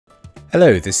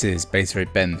Hello, this is Beta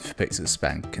 8 Ben for Pixel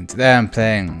Spank, and today I'm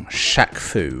playing Shaq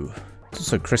Fu. It's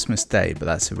also Christmas Day, but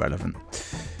that's irrelevant.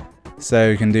 So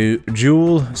you can do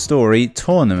duel, story,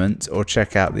 tournament, or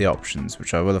check out the options,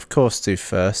 which I will of course do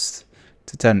first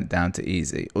to turn it down to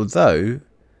easy. Although,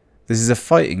 this is a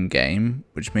fighting game,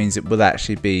 which means it will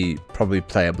actually be probably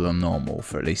playable on normal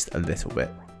for at least a little bit.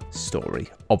 Story,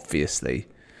 obviously.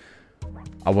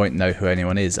 I won't know who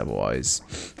anyone is otherwise.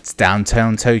 It's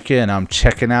downtown Tokyo and I'm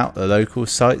checking out the local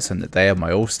sites on the day of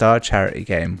my all-star charity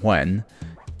game when...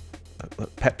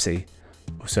 Look, Pepsi.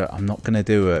 Also, I'm not going to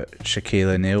do a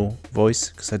Shaquille O'Neal voice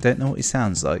because I don't know what he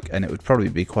sounds like and it would probably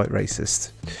be quite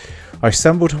racist. I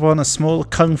stumbled upon a small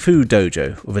kung fu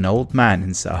dojo with an old man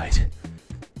inside.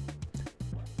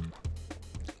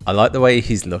 I like the way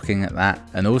he's looking at that,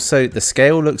 and also the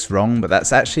scale looks wrong, but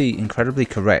that's actually incredibly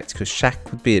correct because Shaq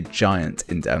would be a giant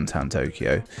in downtown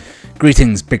Tokyo.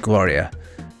 Greetings, big warrior.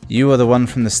 You are the one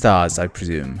from the stars, I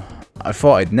presume. I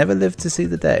thought I'd never live to see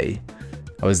the day.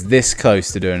 I was this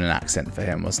close to doing an accent for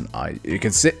him, wasn't I? You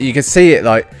could see it,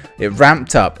 like, it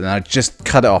ramped up and I just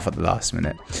cut it off at the last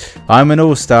minute. I'm an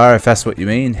all-star, if that's what you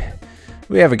mean.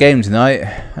 We have a game tonight.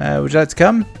 Would you like to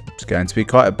come? It's going to be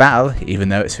quite a battle, even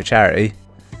though it's for charity.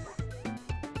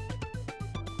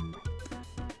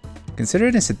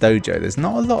 Considering it's a dojo, there's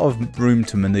not a lot of room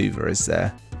to maneuver, is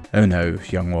there? Oh no,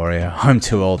 young warrior, I'm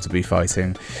too old to be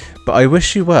fighting. But I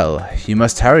wish you well. You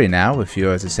must hurry now if you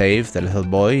are to save the little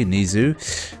boy,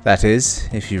 Nizu. That is,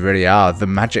 if you really are the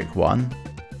magic one.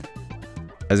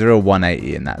 There's a real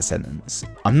 180 in that sentence.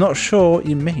 I'm not sure what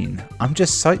you mean. I'm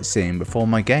just sightseeing before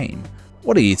my game.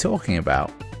 What are you talking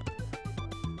about?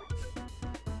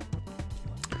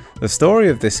 The story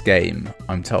of this game,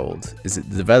 I'm told, is that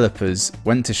the developers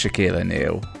went to Shaquille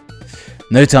O'Neal.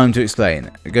 No time to explain.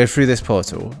 Go through this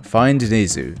portal, find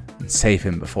Nizu, and save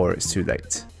him before it's too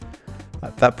late.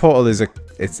 That portal is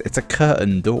it's a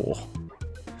curtain door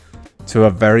to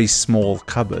a very small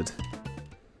cupboard.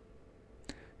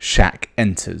 Shaq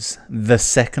enters the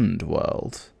second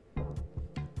world.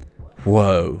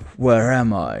 Whoa, where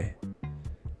am I?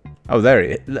 Oh, there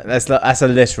he is. That's a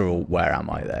literal "where am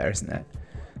I" there, isn't it?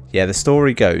 Yeah, the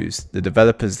story goes, the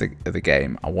developers of the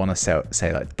game, I want to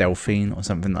say like Delphine or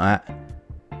something like that,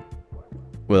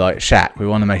 we're like, Shaq, we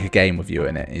want to make a game with you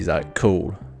in it. He's like,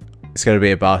 cool. It's going to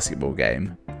be a basketball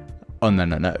game. Oh,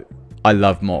 no. I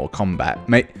love Mortal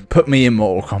Kombat. Put me in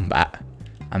Mortal Kombat.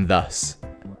 And thus,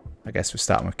 I guess we're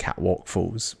starting with Catwalk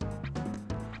Falls.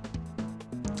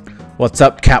 What's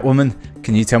up, Catwoman?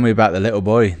 Can you tell me about the little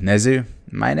boy, Nezu?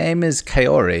 My name is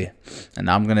Kaori, and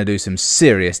I'm going to do some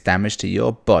serious damage to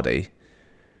your body.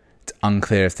 It's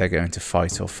unclear if they're going to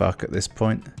fight or fuck at this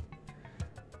point.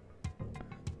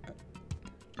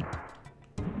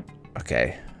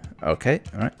 Okay,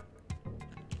 alright.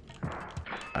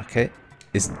 Okay,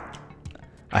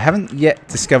 I haven't yet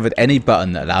discovered any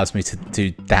button that allows me to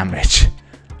do damage,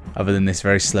 other than this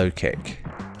very slow kick.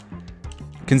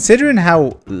 Considering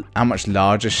how much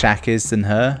larger Shaq is than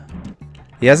her,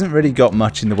 he hasn't really got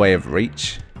much in the way of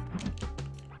reach.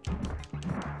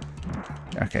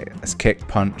 Okay, let's kick,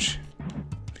 punch.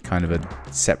 Kind of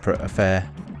a separate affair.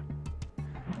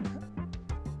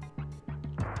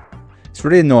 It's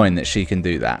really annoying that she can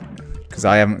do that, because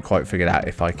I haven't quite figured out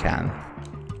if I can.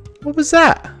 What was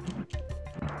that?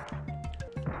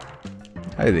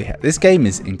 Holy hell. This game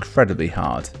is incredibly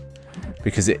hard,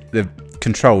 because the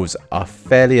controls are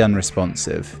fairly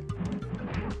unresponsive,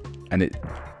 and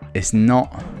it's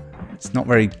not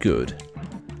very good.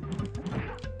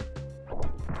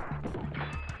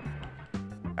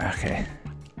 Okay.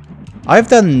 I've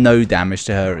done no damage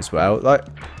to her as well. Like,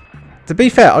 to be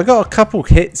fair, I got a couple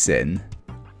hits in,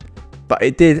 but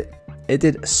it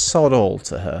did sod all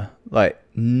to her. Like,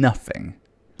 nothing.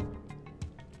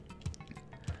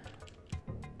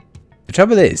 The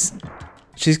trouble is,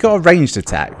 she's got a ranged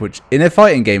attack, which in a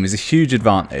fighting game is a huge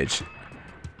advantage.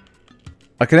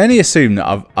 I can only assume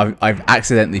that I've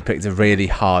accidentally picked a really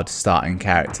hard starting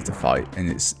character to fight, and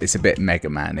it's a bit Mega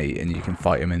Man-y, and you can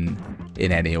fight him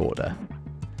in any order.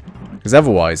 Because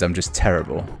otherwise, I'm just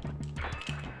terrible.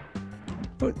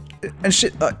 And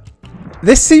shit, like,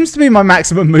 this seems to be my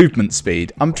maximum movement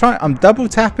speed. I'm double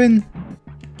tapping.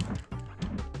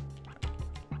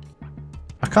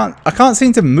 I can't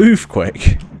seem to move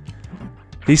quick.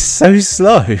 He's so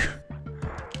slow.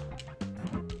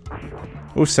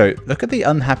 Also, look at the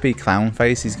unhappy clown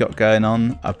face he's got going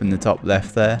on up in the top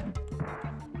left there.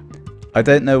 I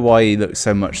don't know why he looks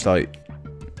so much like,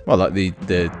 well, like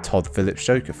the Todd Phillips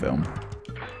Joker film.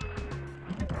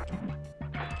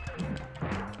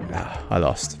 Ah, I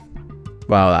lost.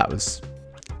 Well, that was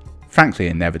frankly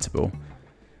inevitable.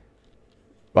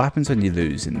 What happens when you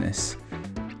lose in this?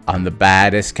 I'm the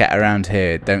baddest cat around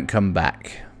here. Don't come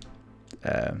back.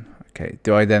 Okay.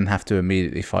 Do I then have to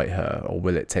immediately fight her, or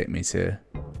will it take me to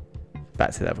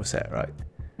back to level set? Right.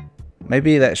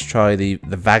 Maybe let's try the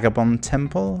Vagabond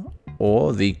Temple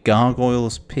or the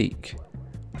Gargoyle's Peak.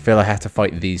 I feel I have to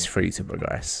fight these three to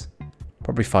progress.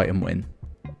 Probably fight and win.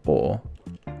 Or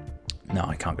no,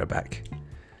 I can't go back.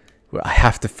 I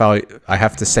have to fight. I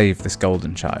have to save this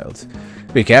golden child.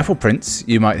 Be careful, Prince.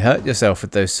 You might hurt yourself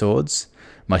with those swords.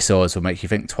 My swords will make you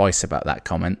think twice about that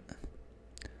comment.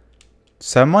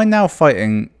 So am I now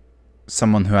fighting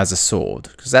someone who has a sword?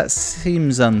 Because that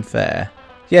seems unfair.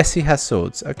 Yes, he has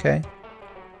swords. Okay.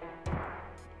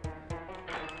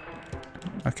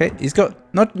 Okay, he's got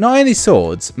not only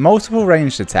swords, multiple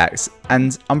ranged attacks,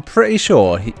 and I'm pretty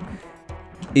sure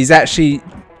he's actually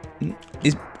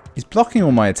he's blocking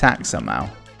all my attacks somehow.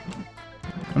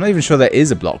 I'm not even sure there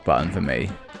is a block button for me.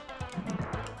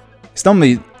 It's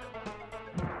normally...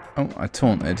 Oh, I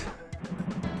taunted.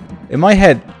 In my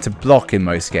head, to block in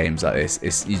most games like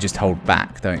this, you just hold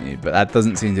back, don't you? But that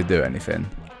doesn't seem to do anything.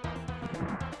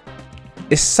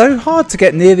 It's so hard to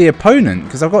get near the opponent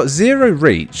because I've got 0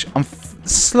 reach. I'm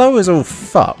slow as all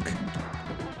fuck.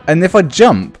 And if I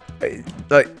jump,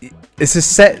 like it's a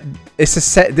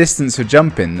set distance for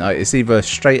jumping. Like, it's either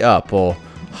straight up or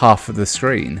half of the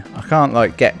screen. I can't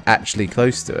like get actually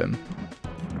close to him.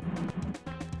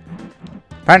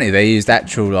 Apparently they used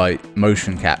actual like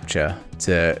motion capture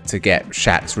to get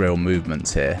Shaq's real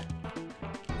movements here,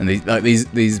 and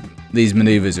these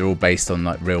maneuvers are all based on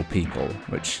like real people,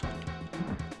 which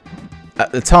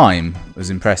at the time was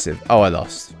impressive. Oh, I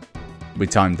lost. We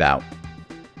timed out.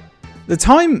 The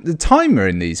timer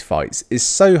in these fights is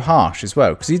so harsh as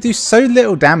well because you do so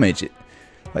little damage.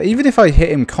 Like, even if I hit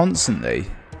him constantly.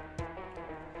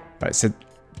 Right, so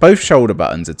both shoulder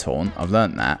buttons are torn. I've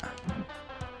learnt that.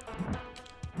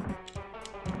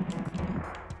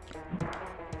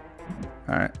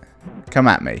 Alright. Come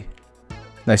at me.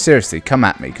 No, seriously, come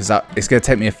at me, because it's going to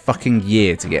take me a fucking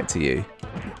year to get to you.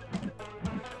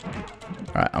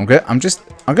 Alright, I'm going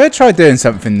to try doing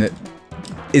something that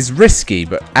is risky,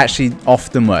 but actually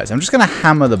often works. I'm just going to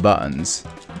hammer the buttons,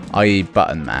 i.e.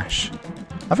 button mash.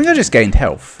 I think I just gained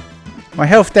health. My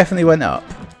health definitely went up.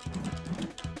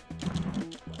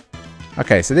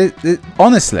 Okay, so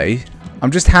honestly, I'm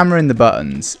just hammering the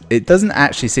buttons. It doesn't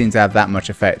actually seem to have that much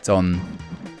effect on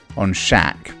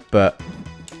Shaq, but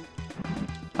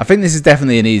I think this is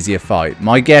definitely an easier fight.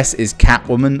 My guess is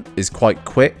Catwoman is quite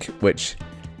quick, which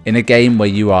in a game where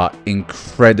you are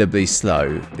incredibly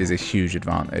slow is a huge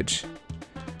advantage.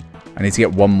 I need to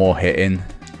get one more hit in.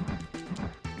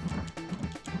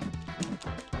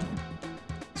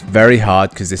 It's very hard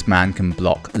because this man can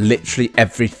block literally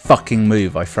every fucking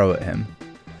move I throw at him.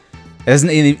 There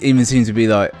doesn't even seem to be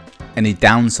like any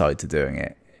downside to doing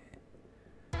it.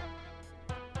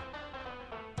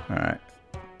 Alright.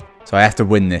 So I have to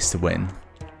win this to win.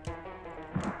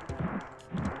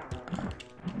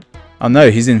 Oh no,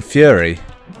 he's in fury.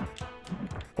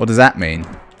 What does that mean?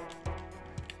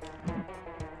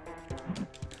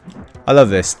 I love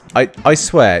this. I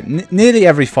swear, nearly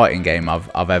every fighting game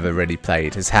I've ever really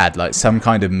played has had like some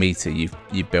kind of meter you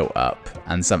built up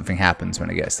and something happens when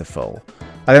it gets to full.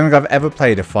 I don't think I've ever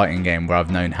played a fighting game where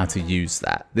I've known how to use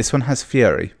that. This one has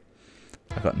fury.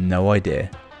 I've got no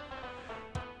idea.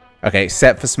 Okay,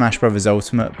 except for Smash Brothers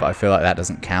Ultimate, but I feel like that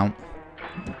doesn't count.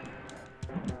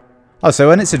 Oh, so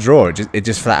when it's a draw, it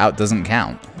just flat out doesn't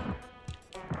count.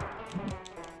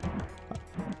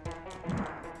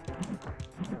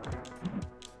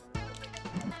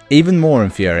 Even more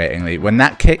infuriatingly, when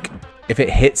that kick, if it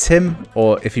hits him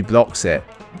or if he blocks it,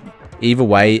 either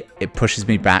way, it pushes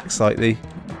me back slightly.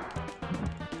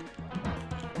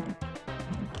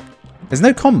 There's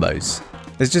no combos.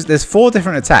 There's 4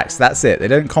 different attacks. That's it. They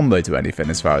don't combo to anything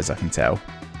as far as I can tell.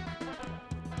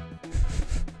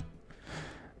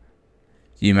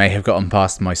 You may have gotten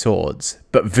past my swords,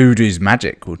 but Voodoo's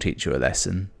magic will teach you a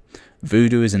lesson.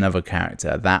 Voodoo is another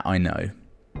character. That I know.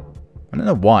 I don't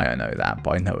know why I know that,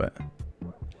 but I know it.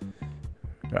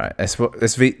 Right,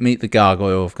 let's meet the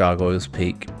Gargoyle of Gargoyle's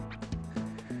Peak.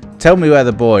 Tell me where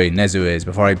the boy, Nezu, is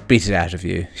before I beat it out of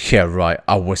you. Yeah, right.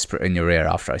 I'll whisper it in your ear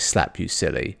after I slap you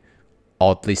silly.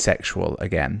 Oddly sexual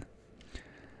again.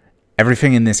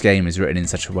 Everything in this game is written in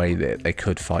such a way that they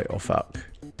could fight or fuck.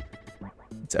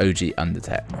 It's OG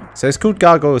Undertale. So it's called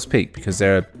Gargoyle's Peak because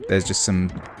there's just some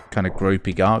kind of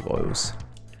gropey gargoyles.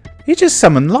 He just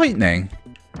summoned lightning.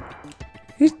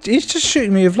 He's just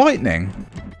shooting me with lightning.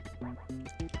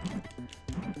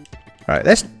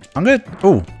 Alright, I'm gonna...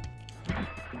 Oh.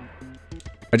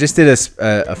 I just did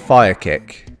a fire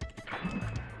kick.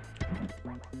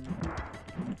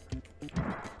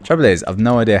 Trouble is, I've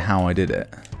no idea how I did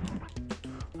it.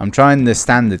 I'm trying the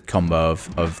standard combo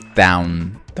of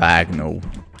down, diagonal,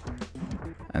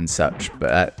 and such,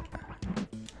 but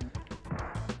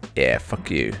yeah,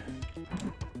 fuck you.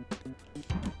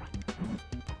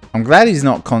 I'm glad he's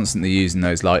not constantly using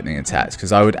those lightning attacks,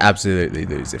 because I would absolutely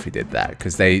lose if he did that,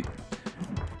 because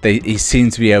he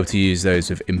seems to be able to use those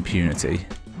with impunity.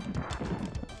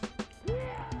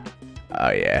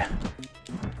 Oh yeah.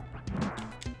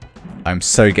 I'm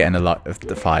so getting a lot of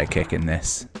the fire kick in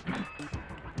this.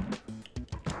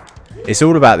 It's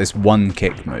all about this one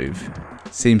kick move.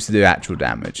 Seems to do actual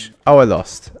damage. Oh, I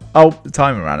lost. Oh, the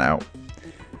timer ran out.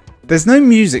 There's no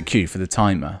music cue for the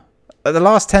timer. At the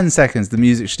last 10 seconds, the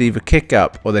music should either kick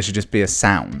up or there should just be a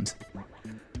sound.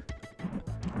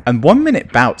 And 1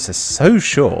 minute bouts are so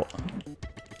short.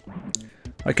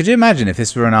 Like, could you imagine if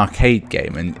this were an arcade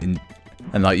game and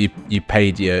like you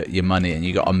paid your money and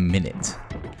you got a minute?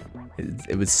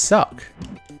 It would suck.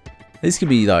 This could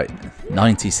be like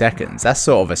 90 seconds. That's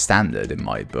sort of a standard in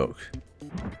my book.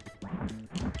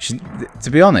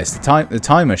 To be honest, the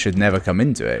timer should never come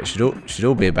into it. It should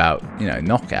all be about, you know,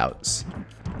 knockouts.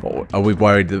 Or are we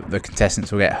worried that the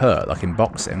contestants will get hurt, like in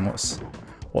boxing?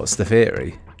 What's the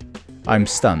theory? I'm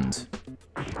stunned.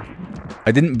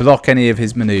 I didn't block any of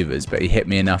his maneuvers, but he hit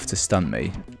me enough to stun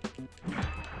me.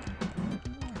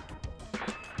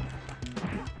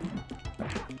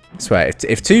 I swear,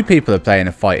 if two people are playing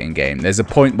a fighting game, there's a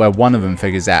point where one of them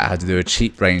figures out how to do a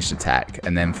cheap ranged attack,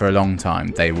 and then for a long time,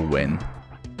 they will win.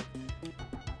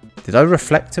 Did I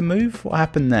reflect a move? What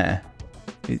happened there?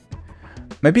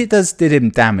 Maybe it did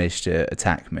him damage to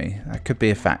attack me. That could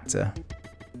be a factor.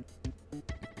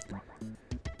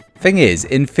 Thing is,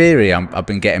 in theory, I've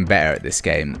been getting better at this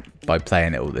game by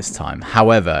playing it all this time.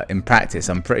 However, in practice,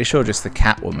 I'm pretty sure just the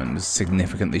Catwoman was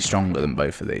significantly stronger than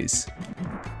both of these.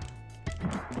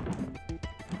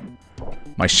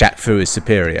 My Shaq Fu is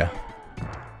superior.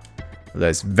 Although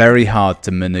it's very hard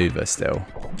to maneuver still.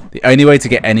 The only way to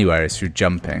get anywhere is through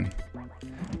jumping.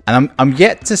 And I'm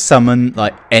yet to summon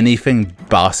like anything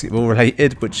basketball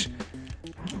related, which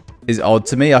is odd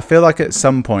to me. I feel like at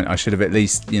some point I should have at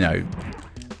least, you know,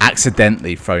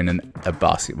 accidentally thrown a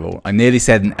basketball. I nearly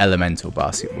said an elemental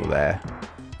basketball there.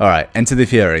 Alright, enter the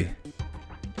Fury.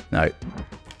 No.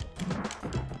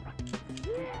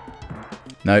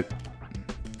 Nope.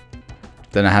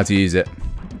 Don't know how to use it.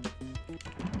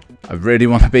 I really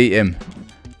want to beat him.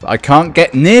 But I can't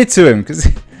get near to him because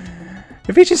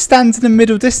if he just stands in the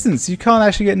middle distance, you can't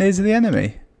actually get near to the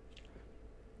enemy.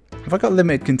 Have I got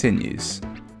limited continues?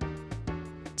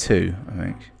 2, I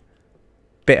think.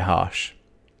 Bit harsh.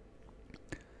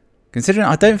 Considering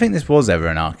I don't think this was ever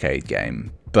an arcade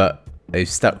game, but they've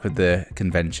stuck with the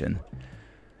convention.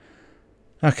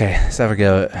 Okay, let's have a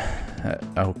go at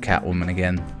old Catwoman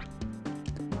again.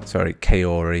 Sorry,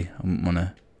 Kaori. I wouldn't want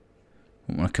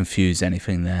to confuse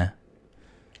anything there.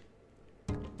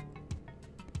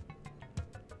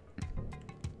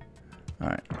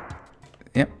 Alright.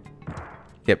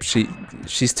 Yep,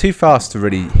 she's too fast to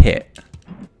really hit.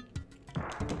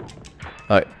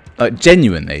 Like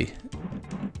genuinely.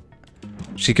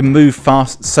 She can move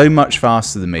fast, so much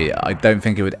faster than me. I don't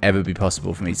think it would ever be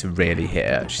possible for me to really hit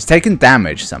her. She's taken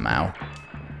damage somehow,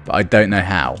 but I don't know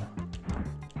how.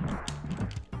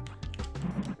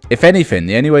 If anything,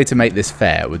 the only way to make this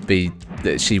fair would be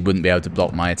that she wouldn't be able to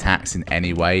block my attacks in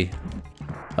any way.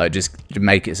 Like, just to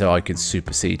make it so I could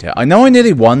supersede her. I know I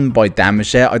nearly won by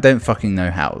damage there. I don't fucking know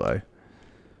how, though.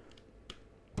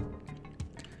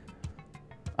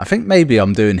 I think maybe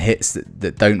I'm doing hits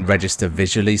that don't register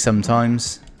visually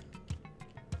sometimes.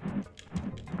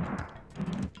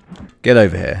 Get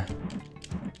over here.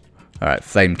 Alright,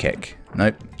 flame kick.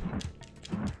 Nope.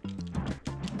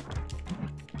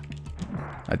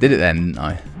 I did it then, didn't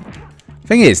I?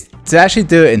 Thing is, to actually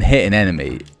do it and hit an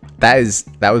enemy,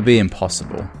 that would be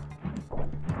impossible.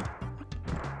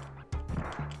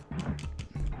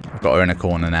 I've got her in a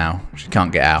corner now. She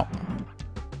can't get out.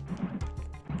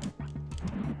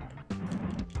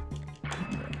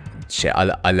 Shit,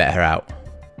 I let her out.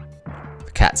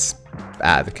 The cat's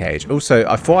out of the cage. Also,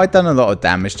 I thought I'd done a lot of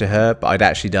damage to her, but I'd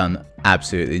actually done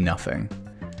absolutely nothing.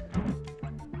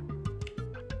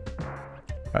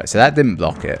 Right, so that didn't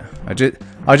block it.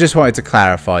 I just wanted to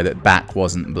clarify that back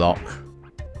wasn't block.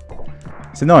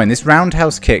 It's annoying. This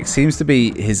roundhouse kick seems to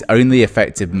be his only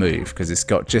effective move because it's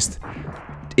got just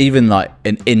even like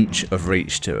an inch of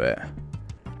reach to it.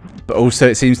 But also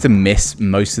it seems to miss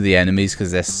most of the enemies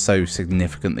because they're so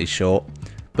significantly short.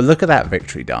 But look at that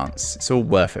victory dance. It's all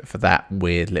worth it for that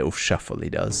weird little shuffle he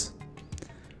does.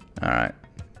 Alright.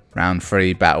 Round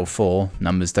 3, battle 4.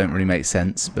 Numbers don't really make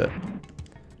sense, but...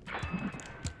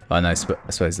 I know. I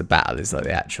suppose the battle is like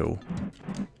the actual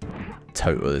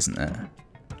total, isn't it?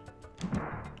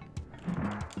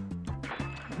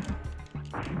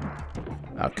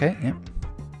 Okay, yep.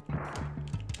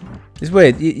 It's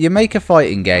weird. You make a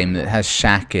fighting game that has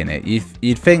Shaq in it.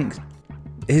 You'd think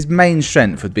his main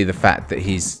strength would be the fact that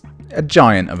he's a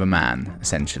giant of a man,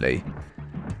 essentially,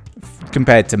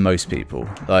 compared to most people.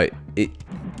 Like it,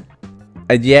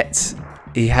 and yet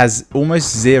he has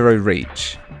almost zero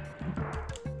reach.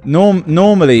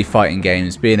 Normally, fighting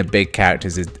games, being a big character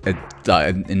is like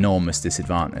an enormous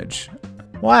disadvantage.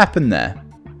 What happened there?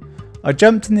 I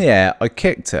jumped in the air, I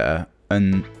kicked her,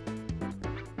 and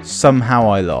somehow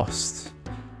I lost.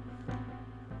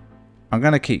 I'm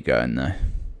going to keep going though.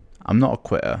 I'm not a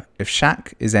quitter. If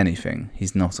Shaq is anything,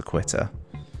 he's not a quitter.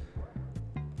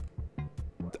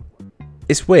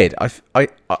 It's weird.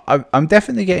 I'm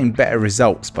definitely getting better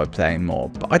results by playing more,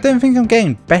 but I don't think I'm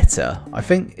getting better. I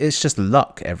think it's just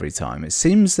luck every time. It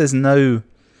seems there's no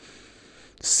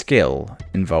skill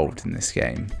involved in this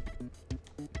game.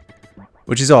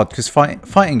 Which is odd, because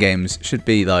fighting games should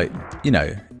be like, you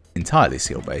know, entirely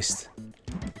skill based.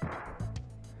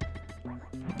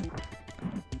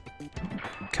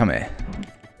 Come here.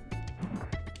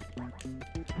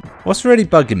 What's really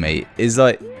bugging me is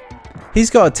like, he's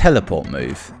got a teleport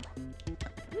move.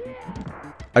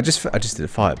 I just did a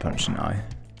fire punch, didn't I?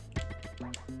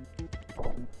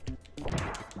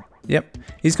 Yep.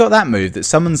 He's got that move that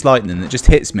summons lightning that just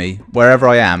hits me wherever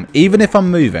I am, even if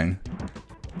I'm moving.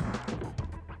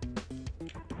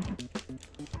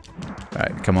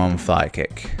 Right, come on, fire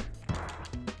kick.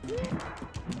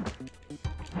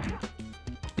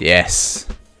 Yes.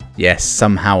 Yes,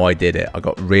 somehow I did it. I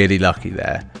got really lucky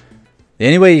there. The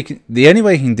only way you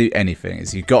can do anything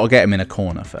is you've got to get him in a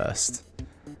corner first.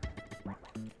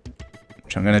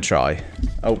 Which I'm going to try.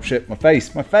 Oh shit, my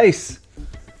face, my face!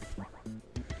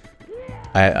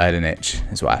 I had an itch,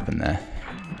 is what happened there.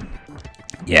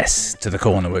 Yes, to the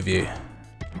corner with you.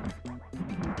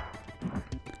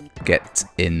 Get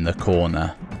in the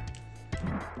corner.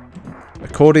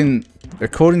 According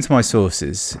to my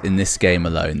sources, in this game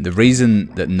alone, the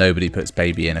reason that nobody puts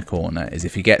baby in a corner is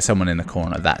if you get someone in a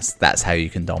corner, that's how you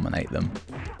can dominate them.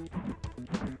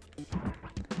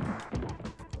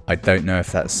 I don't know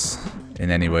if that's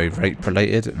in any way rape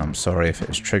related, and I'm sorry if it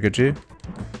has triggered you.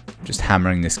 Just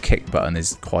hammering this kick button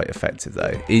is quite effective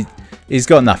though. He's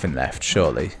got nothing left,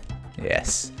 surely.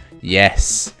 Yes.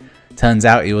 Yes. Turns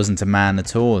out he wasn't a man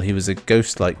at all. He was a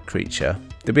ghost-like creature.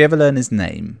 Did we ever learn his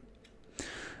name?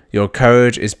 Your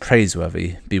courage is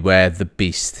praiseworthy. Beware the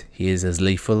beast. He is as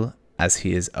lethal as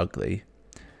he is ugly.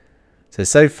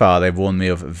 So far they've warned me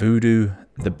of Voodoo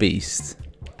the Beast.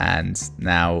 And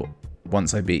now,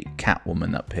 once I beat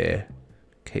Catwoman up here,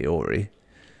 Kaori,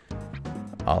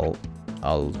 I'll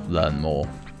learn more.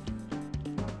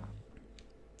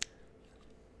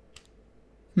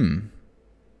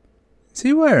 Is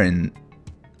he wearing...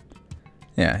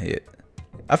 Yeah,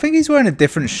 I think he's wearing a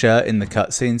different shirt in the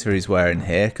cutscene to what he's wearing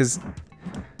here, because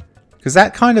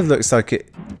that kind of looks like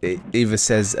it either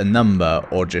says a number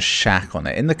or just Shaq on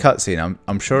it. In the cutscene,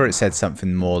 I'm sure it said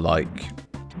something more like...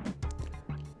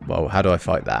 Well, how do I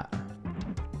fight that?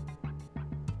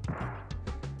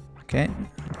 Okay.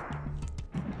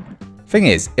 Thing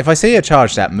is, if I see her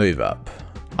charge that move up,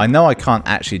 I know I can't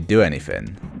actually do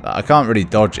anything. I can't really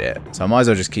dodge it, so I might as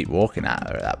well just keep walking at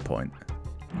her at that point.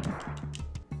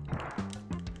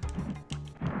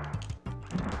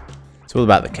 It's all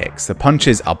about the kicks. The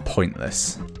punches are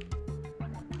pointless.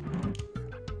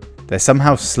 They're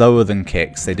somehow slower than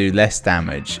kicks. They do less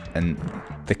damage, and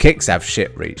the kicks have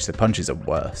shit reach. The punches are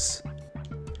worse.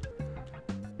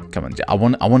 Come on, I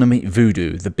want to meet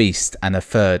Voodoo, the Beast, and a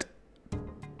third,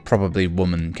 probably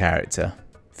woman character,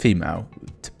 female,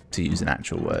 to use an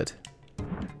actual word.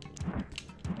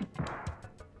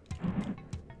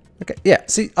 Okay, yeah.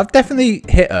 See, I've definitely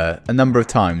hit her a number of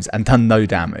times and done no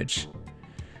damage.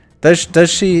 Does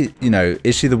she, you know,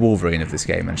 is she the Wolverine of this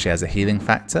game and she has a healing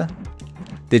factor?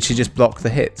 Did she just block the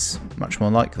hits? Much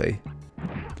more likely.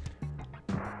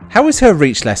 How is her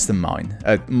reach less than mine?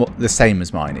 The same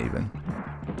as mine, even.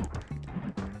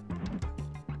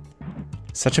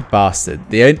 Such a bastard.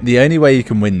 The only way you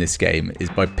can win this game is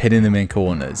by pinning them in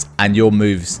corners, and your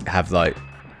moves have like,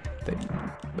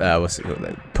 what's it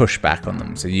called? Push back on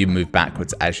them, so you move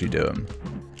backwards as you do them.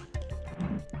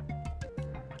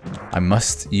 I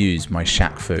must use my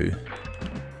Shaq Fu.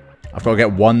 I've got to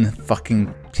get one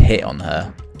fucking hit on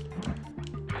her.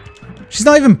 She's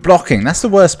not even blocking. That's the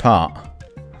worst part.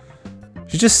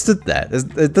 She just stood there.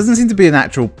 There doesn't seem to be an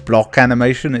actual block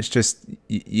animation. It's just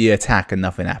You attack and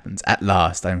nothing happens. At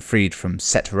last, I am freed from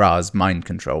Set-Ra's mind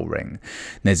control ring.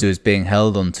 Nezu is being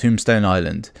held on Tombstone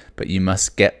Island, but you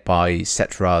must get by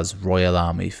Set-Ra's royal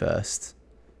army first.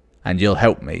 And you'll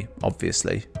help me,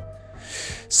 obviously.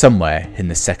 Somewhere in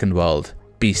the second world,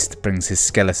 Beast brings his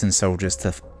skeleton soldiers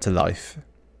to life.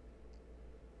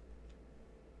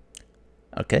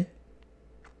 Okay.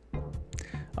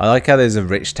 I like how there's a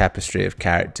rich tapestry of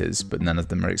characters, but none of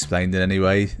them are explained in any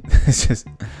way. It's just...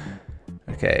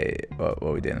 Okay, what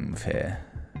are we dealing with here?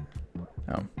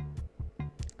 Oh.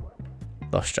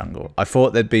 Lost Jungle. I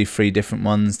thought there'd be 3 different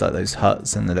ones, like those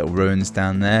huts and the little ruins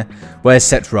down there. Where's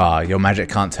Set-Ra? Your magic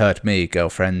can't hurt me,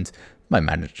 girlfriend. My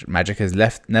magic has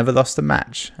never lost a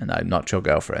match, and I'm not your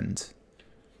girlfriend.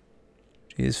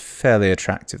 She is fairly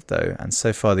attractive, though, and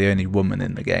so far the only woman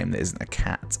in the game that isn't a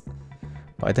cat.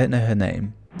 But I don't know her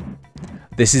name.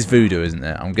 This is Voodoo, isn't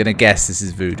it? I'm going to guess this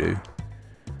is Voodoo.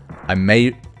 I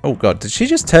may... Oh, God, did she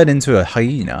just turn into a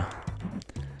hyena?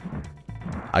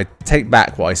 I take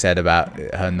back what I said about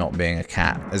her not being a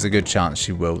cat. There's a good chance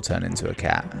she will turn into a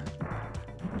cat.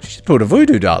 She just pulled a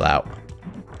voodoo doll out.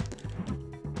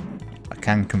 I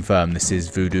can confirm this is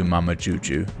Voodoo Mama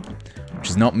Juju, which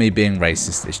is not me being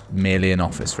racist, it's merely an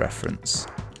Office reference.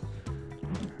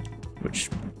 Which,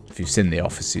 if you've seen The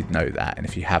Office, you'd know that, and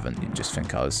if you haven't, you'd just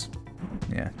think I was...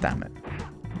 Yeah, damn it.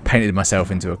 Painted myself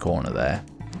into a corner there.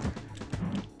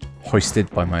 Hoisted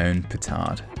by my own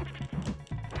petard.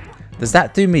 Does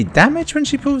that do me damage when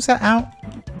she pulls that out?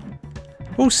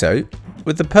 Also,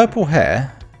 with the purple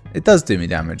hair, it does do me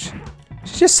damage.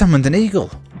 She just summoned an eagle.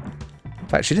 In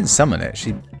fact, she didn't summon it.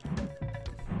 She...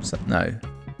 No.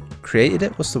 Created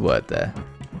it? What's the word there?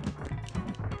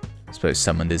 I suppose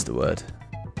summoned is the word.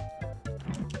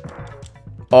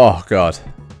 Oh, God.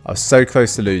 I was so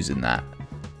close to losing that.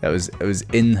 It was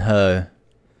in her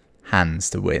hands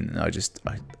to win, and I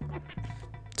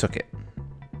took it.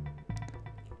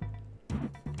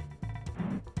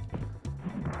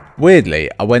 Weirdly,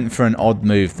 I went for an odd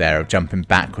move there of jumping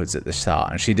backwards at the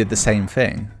start, and she did the same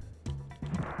thing.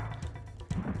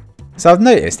 So I've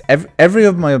noticed every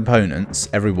one of my opponents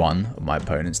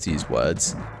to use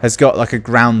words, has got like a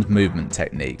ground movement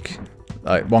technique.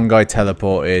 Like one guy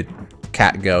teleported,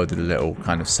 Cat Girl did a little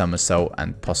kind of somersault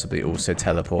and possibly also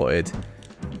teleported.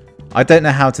 I don't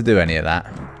know how to do any of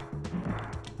that.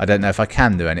 I don't know if I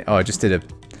can do any. Oh, I just did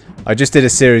a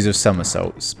series of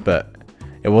somersaults, but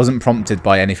it wasn't prompted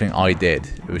by anything I did.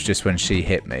 It was just when she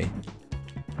hit me.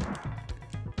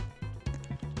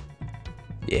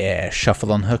 Yeah,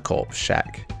 shuffle on her corpse,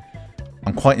 Shaq.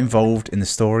 I'm quite involved in the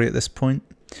story at this point.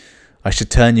 I should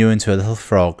turn you into a little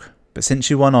frog, but since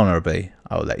you won honourably,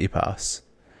 I will let you pass.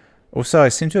 Also, I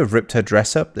seem to have ripped her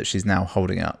dress up that she's now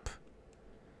holding up.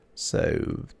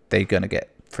 So, they're going to get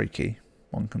freaky,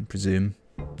 one can presume.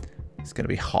 It's going to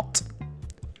be hot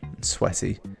and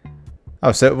sweaty.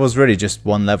 Oh, so it was really just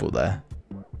one level there.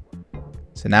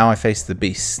 So now I face the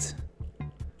beast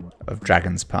of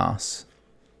Dragon's Pass.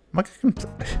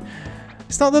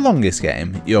 It's not the longest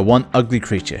game. You are one ugly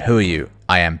creature. Who are you?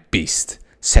 I am Beast,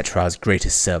 Set-Ra's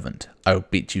greatest servant. I will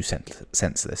beat you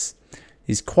senseless.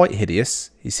 He's quite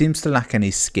hideous. He seems to lack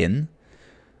any skin.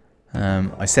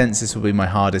 I sense this will be my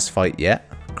hardest fight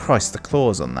yet. Christ, the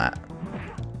claws on that.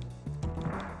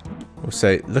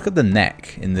 Also, look at the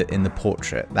neck in the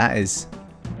portrait. That's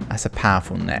a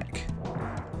powerful neck.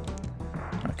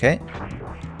 Okay.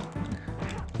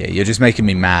 Yeah, you're just making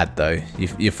me mad though.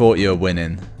 You thought you were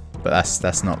winning, but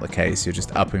that's not the case. You're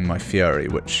just upping my fury,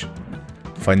 which,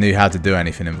 if I knew how to do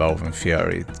anything involving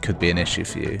fury, it could be an issue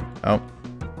for you. Oh,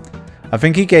 I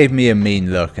think he gave me a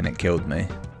mean look and it killed me,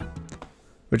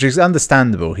 which is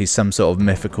understandable. He's some sort of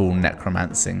mythical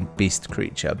necromancing beast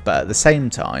creature, but at the same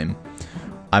time,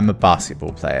 I'm a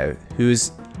basketball player who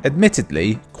is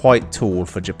admittedly quite tall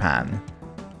for Japan.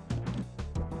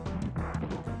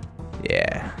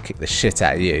 Yeah, kick the shit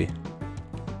out of you.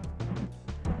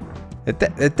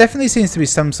 There definitely seems to be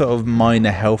some sort of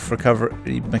minor health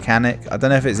recovery mechanic. I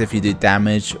don't know if it's if you do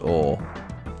damage or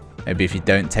maybe if you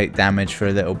don't take damage for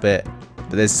a little bit, but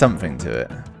there's something to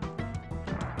it.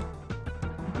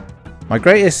 My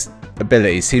greatest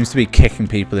ability seems to be kicking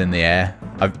people in the air.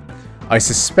 I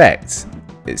suspect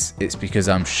it's because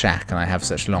I'm Shaq and I have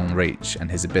such long reach and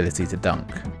his ability to dunk.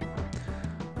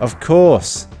 Of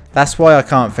course, that's why I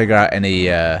can't figure out any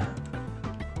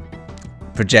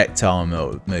projectile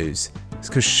moves. It's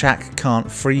because Shaq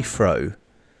can't free throw.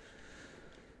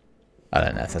 I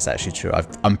don't know if that's actually true.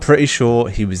 I'm pretty sure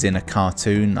he was in a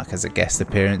cartoon, like as a guest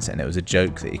appearance, and it was a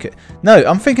joke that he could... No,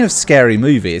 I'm thinking of Scary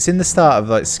Movie. It's in the start of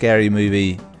like Scary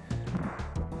Movie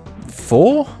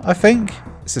 4, I think.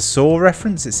 it's a Saw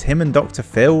reference. It's him and Dr.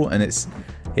 Phil, and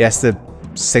he has to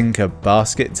sink a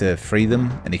basket to free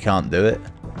them, and he can't do it.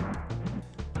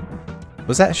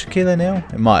 Was that Shaquille O'Neal?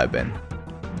 It might have been.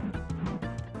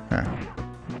 Huh.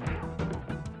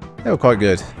 They were quite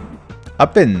good.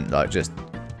 I've been like just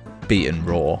beaten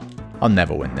raw. I'll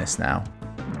never win this now,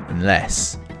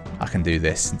 unless I can do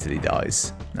this until he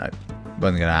dies. No,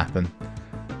 wasn't gonna happen.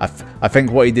 I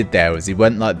think what he did there was he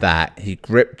went like that. He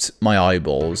gripped my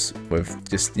eyeballs with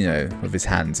just, you know, with his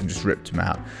hands and just ripped them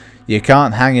out. You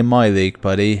can't hang in my league,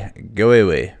 buddy. Go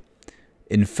away.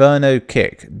 Inferno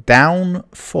kick. Down,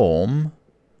 form,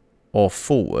 or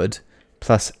forward,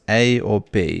 plus A or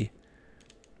B.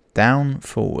 Down,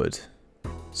 forward.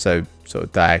 So, sort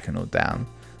of diagonal down.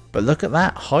 But look at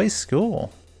that. High score.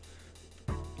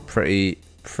 Pretty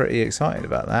excited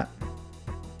about that.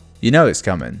 You know it's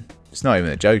coming. It's not even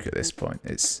a joke at this point.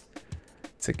 It's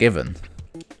a given.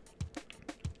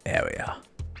 There we are.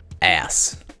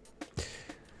 Ass.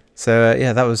 So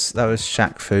yeah, that was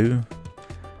Shaq Fu.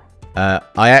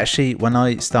 I actually, when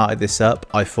I started this up,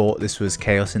 I thought this was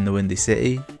Chaos in the Windy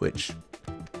City, which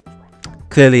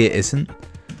clearly it isn't.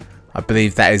 I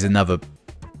believe that is another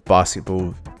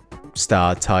basketball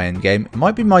star tie-in game. It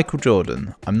might be Michael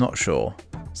Jordan. I'm not sure.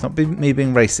 It's not me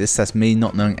being racist. That's me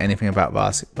not knowing anything about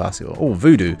basketball. Oh,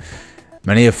 voodoo.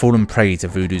 Many have fallen prey to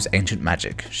voodoo's ancient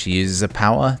magic. She uses her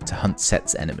power to hunt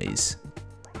Set's enemies.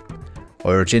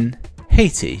 Origin,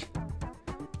 Haiti.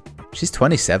 She's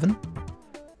 27?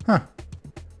 Huh.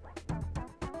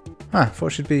 I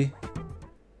thought she'd be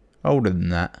older than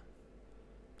that.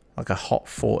 Like a hot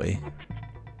 40.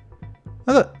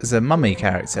 Oh look, there's a mummy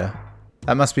character.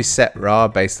 That must be Set Ra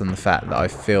based on the fact that I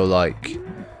feel like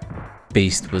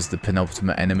Beast was the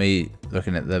penultimate enemy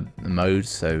looking at the mode,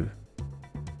 so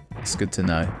it's good to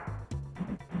know.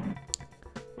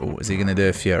 Oh, is he going to do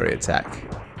a Fury attack?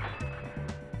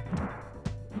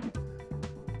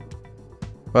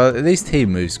 Well, at least he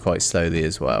moves quite slowly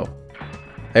as well.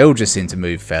 They all just seem to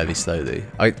move fairly slowly.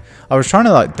 I was trying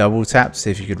to like double tap to see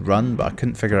if you could run, but I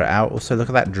couldn't figure it out. Also, look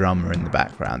at that drummer in the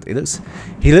background. He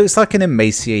looks like an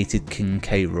emaciated King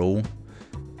K. Rool.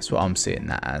 That's what I'm seeing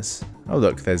that as. Oh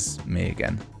look, there's me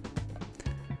again.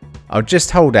 I'll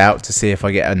just hold out to see if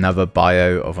I get another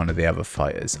bio of one of the other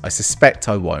fighters. I suspect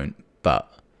I won't,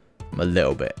 but I'm a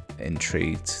little bit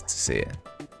intrigued to see it.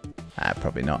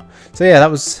 Probably not. So yeah,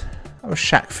 that was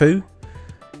Shaq Fu.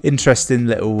 Interesting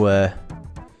little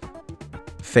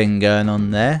thing going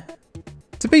on there.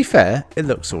 To be fair, it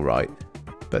looks alright,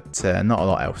 but not a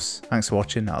lot else. Thanks for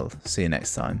watching. I'll see you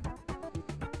next time.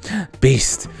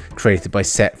 Beast, created by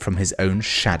Set from his own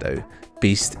shadow.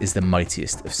 Beast is the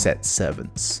mightiest of Set's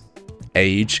servants.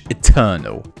 Age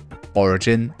eternal.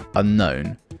 Origin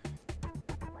unknown.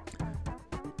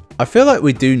 I feel like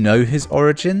we do know his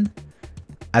origin,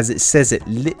 as it says it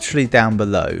literally down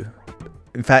below.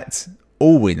 In fact,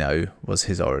 all we know was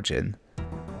his origin.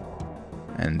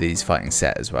 And he's fighting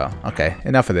Set as well. Okay,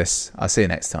 enough of this. I'll see you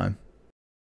next time.